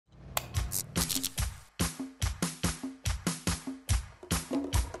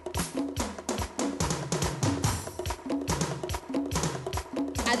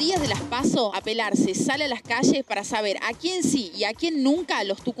A días de las PASO, a pelarse, sale a las calles para saber a quién sí y a quién nunca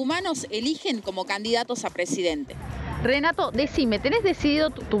los tucumanos eligen como candidatos a presidente. Renato, decime, ¿tenés decidido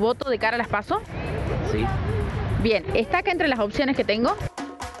tu voto de cara a las PASO? Sí. Bien, ¿está acá entre las opciones que tengo?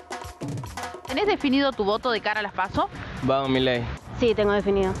 ¿Tenés definido tu voto de cara a las PASO? Vamos, Milei. Sí, tengo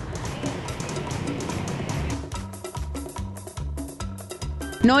definido.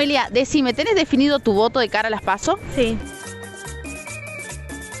 Noelia, decime, ¿tenés definido tu voto de cara a las PASO? Sí.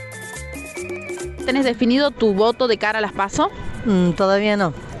 ¿Tenés definido tu voto de cara a las PASO? Todavía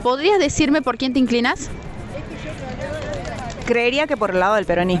no. ¿Podrías decirme por quién te inclinas? Creería que por el lado del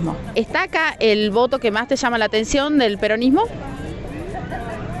peronismo. ¿Está acá el voto que más te llama la atención del peronismo?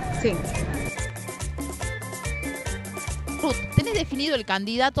 Sí. Ruth, ¿tenés definido el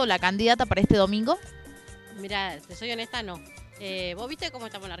candidato o la candidata para este domingo? Mira, te soy honesta, no. Vos viste cómo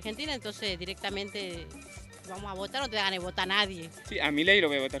estamos en Argentina, entonces directamente vamos a votar, no te da ganas de votar a nadie. Sí, a Milei lo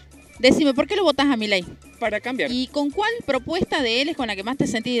voy a votar. Decime, ¿por qué lo votás a Milei? Para cambiar. ¿Y con cuál propuesta de él es con la que más te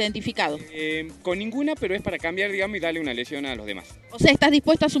sentís identificado? Con ninguna, pero es para cambiar, digamos, y darle una lección a los demás. O sea, ¿estás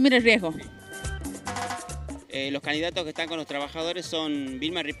dispuesto a asumir el riesgo? Los candidatos que están con los trabajadores son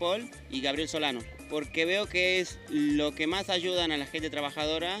Vilma Ripoll y Gabriel Solano, porque veo que es lo que más ayudan a la gente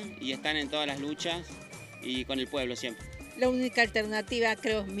trabajadora y están en todas las luchas y con el pueblo siempre. La única alternativa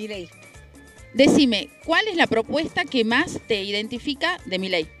creo es Milei. Decime, ¿cuál es la propuesta que más te identifica de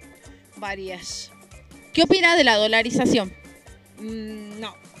Milei? Varias. ¿Qué opinas de la dolarización?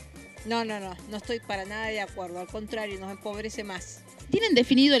 No estoy para nada de acuerdo, al contrario, nos empobrece más. ¿Tienen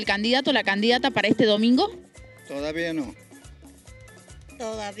definido el candidato o la candidata para este domingo? Todavía no.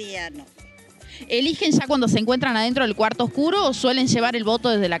 Todavía no. ¿Eligen ya cuando se encuentran adentro del cuarto oscuro o suelen llevar el voto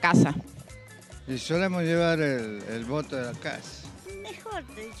desde la casa? Y solemos llevar el voto de la casa. Mejor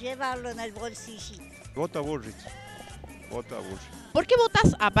llevarlo en el bolsillo. Voto a Burrich. Voto a Burrich. ¿Por qué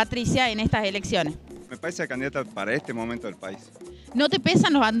votas a Patricia en estas elecciones? Me parece candidata para este momento del país. ¿No te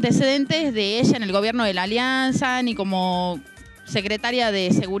pesan los antecedentes de ella en el gobierno de la Alianza, ni como secretaria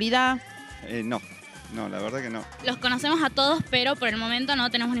de Seguridad? No, la verdad que no. Los conocemos a todos, pero por el momento no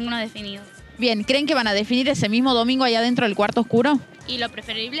tenemos ninguno definido. Bien, ¿creen que van a definir ese mismo domingo allá adentro del cuarto oscuro? Y lo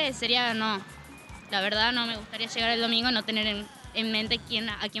preferible sería no. La verdad no me gustaría llegar el domingo y no tener en mente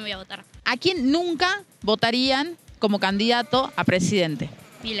a quién voy a votar. ¿A quién nunca votarían como candidato a presidente?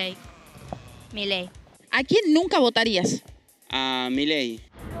 Milei. ¿A quién nunca votarías? A Milei.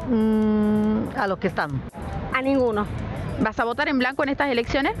 A los que están. A ninguno. ¿Vas a votar en blanco en estas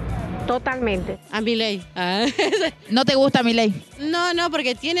elecciones? Totalmente. A Milei. ¿No te gusta Milei? No,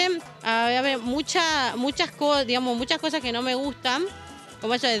 porque tienen muchas cosas que no me gustan,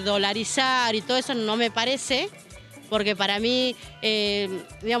 como eso de dolarizar y todo eso no me parece, porque para mí,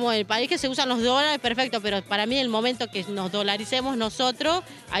 el país que se usan los dólares, perfecto, pero para mí el momento que nos dolaricemos nosotros,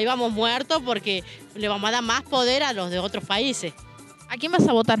 ahí vamos muertos porque le vamos a dar más poder a los de otros países. ¿A quién vas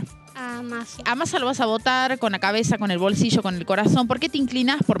a votar? A Massa. A Massa lo vas a votar con la cabeza, con el bolsillo, con el corazón. ¿Por qué te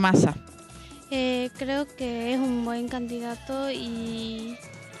inclinás por Massa? Creo que es un buen candidato y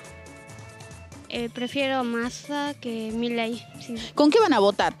prefiero Massa que Milei. Sí. ¿Con qué van a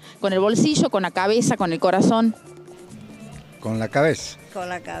votar? ¿Con el bolsillo, con la cabeza, con el corazón? Con la cabeza. Con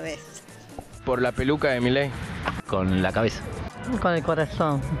la cabeza. Por la peluca de Milei. Con la cabeza. Con el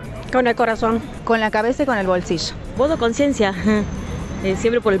corazón. Con el corazón. Con la cabeza y con el bolsillo. Voto conciencia.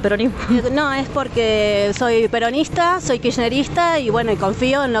 Siempre por el peronismo. No, es porque soy peronista, soy kirchnerista y bueno, y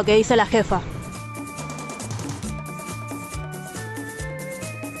confío en lo que dice la jefa.